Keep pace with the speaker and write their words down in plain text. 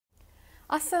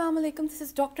Assalamu alaikum, this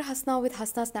is Dr. Hasna with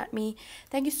Hasna's Anatomy.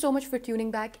 Thank you so much for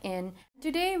tuning back in.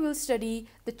 Today we'll study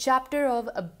the chapter of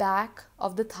a back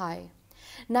of the thigh.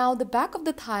 Now the back of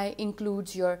the thigh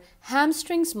includes your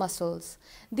hamstrings muscles.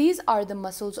 These are the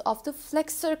muscles of the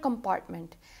flexor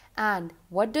compartment. And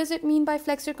what does it mean by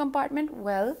flexor compartment?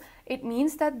 Well, it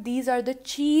means that these are the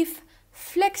chief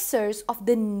flexors of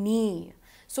the knee.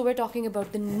 So we're talking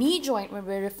about the knee joint when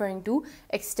we're referring to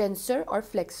extensor or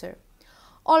flexor.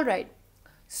 Alright.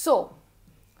 So,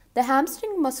 the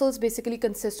hamstring muscles basically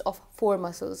consist of four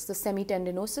muscles: the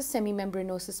semitendinosus,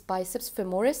 semimembranosus, biceps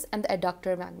femoris, and the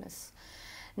adductor magnus.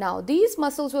 Now, these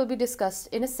muscles will be discussed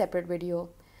in a separate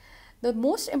video. The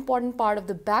most important part of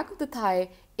the back of the thigh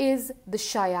is the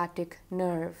sciatic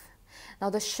nerve. Now,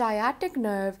 the sciatic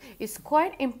nerve is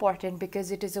quite important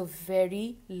because it is a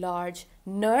very large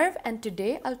nerve, and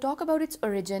today I'll talk about its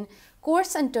origin,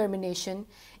 course, and termination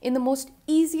in the most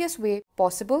easiest way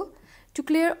possible to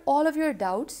clear all of your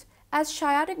doubts, as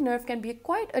sciatic nerve can be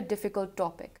quite a difficult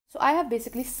topic. So I have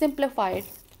basically simplified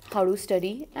how to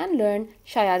study and learn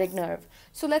sciatic nerve.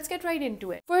 So let's get right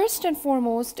into it. First and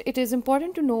foremost, it is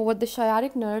important to know what the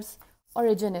sciatic nerve's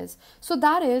origin is. So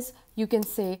that is, you can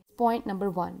say, point number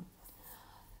one.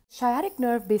 Sciatic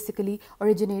nerve basically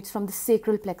originates from the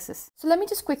sacral plexus. So let me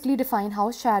just quickly define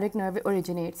how sciatic nerve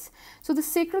originates. So the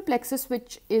sacral plexus,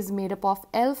 which is made up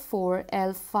of L4,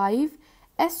 L5,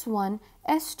 S1,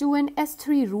 S2 and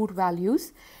S3 root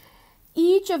values.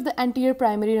 Each of the anterior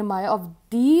primary rami of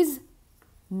these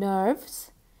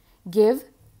nerves give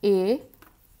a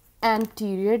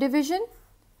anterior division,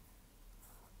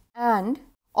 and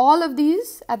all of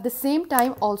these at the same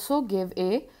time also give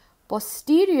a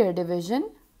posterior division.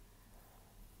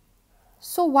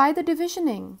 So why the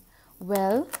divisioning?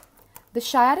 Well, the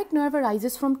sciatic nerve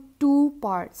arises from two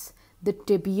parts, the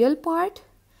tibial part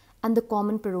and the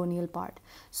common peroneal part.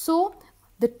 So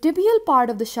the tibial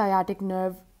part of the sciatic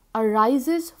nerve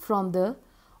arises from the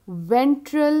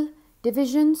ventral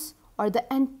divisions or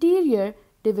the anterior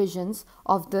divisions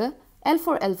of the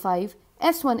L4, L5,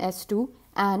 S1, S2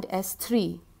 and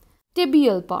S3.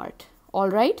 Tibial part,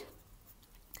 alright.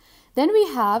 Then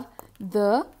we have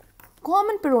the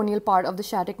common peroneal part of the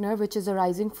sciatic nerve, which is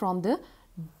arising from the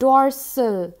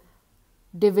dorsal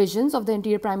divisions of the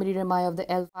anterior primary rami of the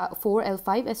L4,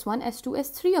 L5, S1, S2,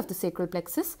 S3 of the sacral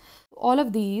plexus. All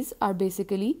of these are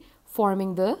basically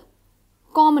forming the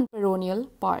common peroneal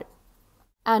part.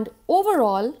 And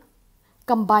overall,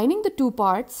 combining the two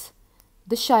parts,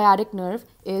 the sciatic nerve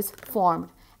is formed.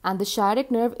 And the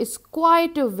sciatic nerve is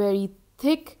quite a very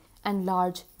thick and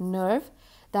large nerve.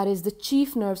 That is the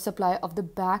chief nerve supply of the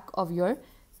back of your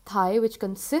thigh, which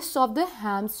consists of the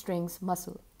hamstrings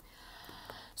muscle.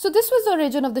 So this was the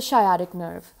origin of the sciatic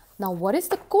nerve. Now what is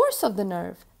the course of the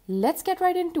nerve? Let's get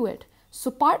right into it. So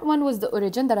part one was the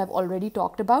origin that I've already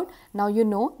talked about. Now you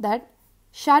know that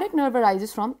sciatic nerve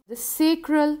arises from the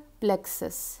sacral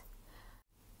plexus.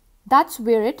 That's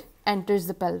where it enters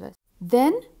the pelvis.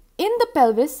 Then in the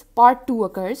pelvis, part two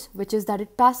occurs, which is that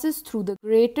it passes through the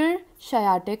greater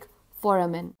sciatic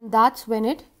foramen. That's when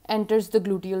it enters the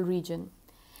gluteal region.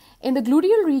 In the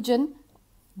gluteal region,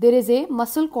 there is a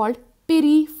muscle called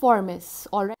piriformis.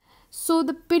 Alright. So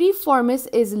the piriformis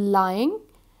is lying,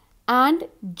 and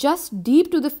just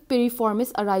deep to the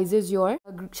piriformis arises your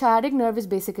sciatic nerve is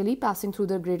basically passing through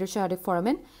the greater sciatic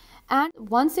foramen. And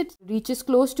once it reaches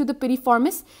close to the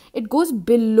piriformis, it goes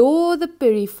below the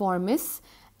piriformis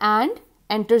and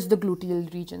enters the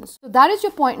gluteal regions. So that is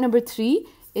your point number three,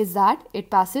 is that it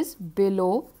passes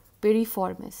below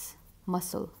piriformis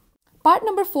muscle. Part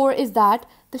number four is that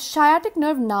the sciatic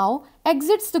nerve now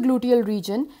exits the gluteal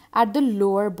region at the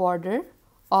lower border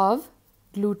of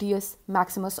gluteus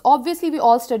maximus. Obviously, we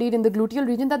all studied in the gluteal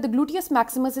region that the gluteus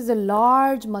maximus is a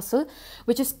large muscle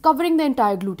which is covering the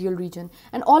entire gluteal region,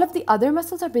 and all of the other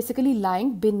muscles are basically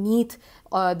lying beneath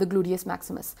the gluteus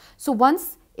maximus. So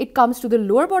once it comes to the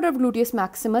lower border of gluteus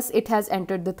maximus, it has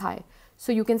entered the thigh.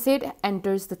 So you can say it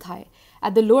enters the thigh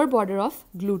at the lower border of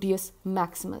gluteus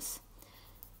maximus.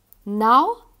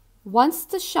 Now, once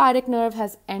the sciatic nerve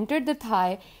has entered the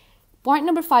thigh, point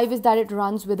number five is that it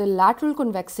runs with a lateral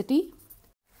convexity,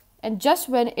 and just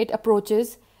when it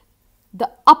approaches the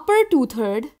upper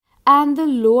two-third and the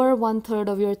lower one-third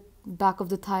of your back of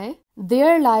the thigh,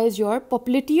 there lies your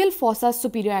popliteal fossa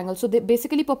superior angle. So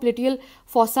basically popliteal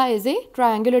fossa is a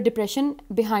triangular depression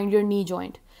behind your knee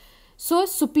joint. So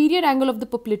superior angle of the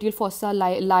popliteal fossa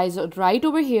lies right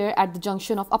over here at the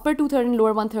junction of upper two-third and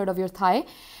lower one-third of your thigh.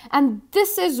 And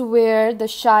this is where the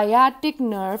sciatic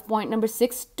nerve, point number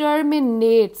 6,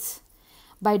 terminates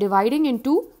by dividing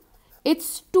into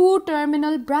its two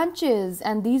terminal branches,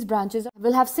 and these branches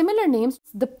will have similar names,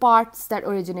 the parts that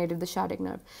originated the sciatic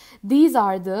nerve. These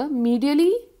are the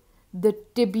medially the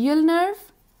tibial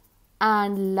nerve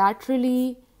and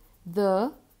laterally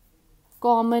the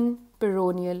common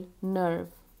peroneal nerve.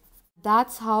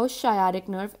 That's how sciatic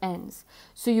nerve ends.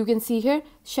 So you can see here,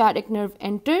 sciatic nerve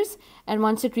enters, and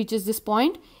once it reaches this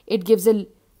point, it gives a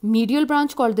medial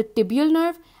branch called the tibial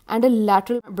nerve and a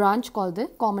lateral branch called the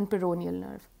common peroneal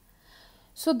nerve.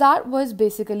 So that was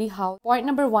basically how point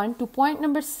number 1 to point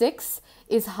number 6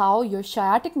 is how your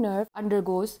sciatic nerve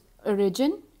undergoes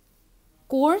origin,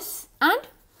 course and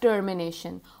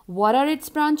termination. What are its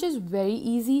branches? Very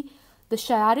easy. The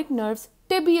sciatic nerve's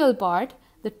tibial part,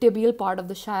 the tibial part of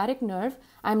the sciatic nerve.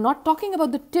 I'm not talking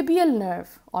about the tibial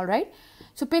nerve, alright?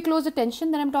 So pay close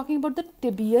attention that I'm talking about the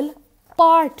tibial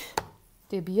part.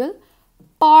 Tibial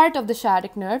part of the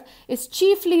sciatic nerve is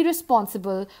chiefly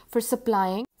responsible for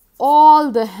supplying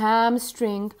all the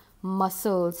hamstring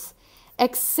muscles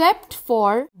except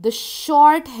for the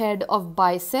short head of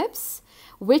biceps,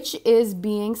 which is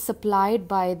being supplied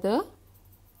by the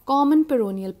common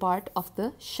peroneal part of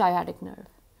the sciatic nerve.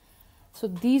 So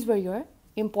these were your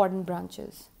important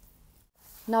branches.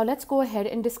 Now let's go ahead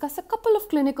and discuss a couple of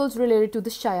clinicals related to the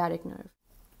sciatic nerve.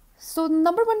 So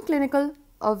number 1 clinical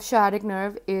of sciatic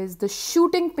nerve is the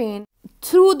shooting pain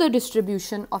through the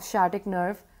distribution of sciatic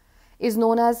nerve is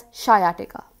known as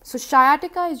sciatica. So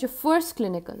sciatica is your first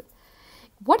clinical.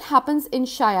 What happens in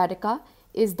sciatica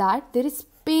is that there is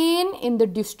pain in the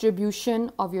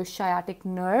distribution of your sciatic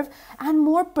nerve, and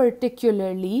more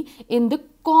particularly in the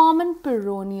common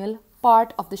peroneal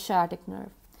part of the sciatic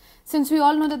nerve. Since we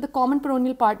all know that the common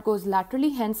peroneal part goes laterally,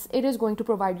 hence it is going to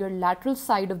provide your lateral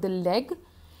side of the leg.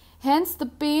 Hence the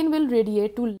pain will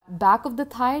radiate to back of the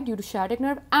thigh due to sciatic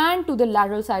nerve and to the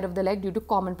lateral side of the leg due to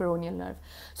common peroneal nerve.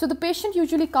 So the patient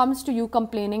usually comes to you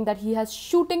complaining that he has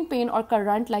shooting pain or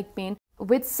current-like pain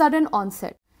with sudden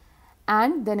onset,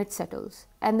 and then it settles,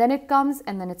 and then it comes,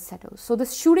 and then it settles. So the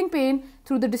shooting pain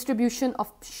through the distribution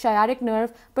of sciatic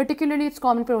nerve, particularly its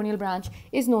common peroneal branch,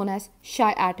 is known as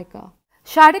sciatica.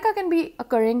 Sciatica can be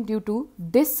occurring due to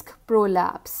disc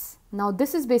prolapse. Now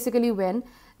this is basically when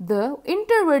the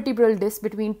intervertebral disc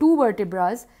between two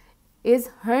vertebrae is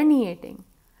herniating,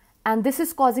 and this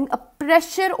is causing a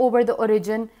pressure over the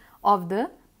origin of the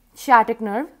sciatic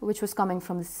nerve, which was coming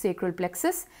from the sacral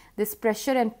plexus. This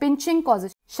pressure and pinching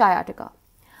causes sciatica.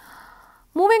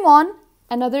 Moving on,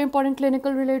 another important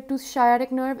clinical related to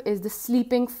sciatic nerve is the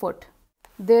sleeping foot.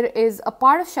 There is a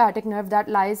part of sciatic nerve that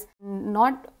lies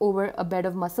not over a bed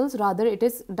of muscles, rather it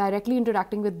is directly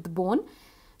interacting with the bone.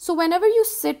 So whenever you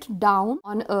sit down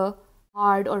on a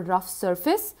hard or rough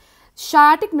surface,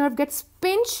 sciatic nerve gets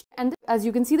pinched, and as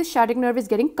you can see, the sciatic nerve is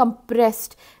getting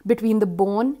compressed between the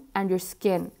bone and your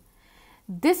skin.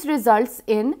 This results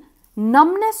in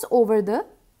numbness over the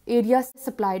area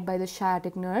supplied by the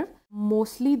sciatic nerve,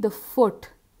 mostly the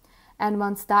foot. And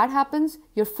once that happens,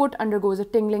 your foot undergoes a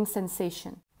tingling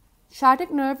sensation.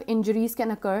 Sciatic nerve injuries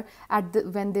can occur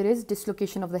when there is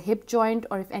dislocation of the hip joint,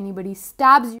 or if anybody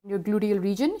stabs your gluteal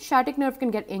region, sciatic nerve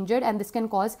can get injured, and this can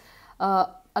cause a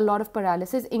lot of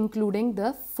paralysis, including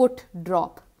the foot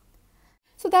drop.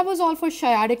 So that was all for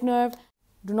sciatic nerve.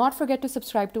 Do not forget to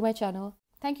subscribe to my channel.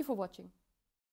 Thank you for watching.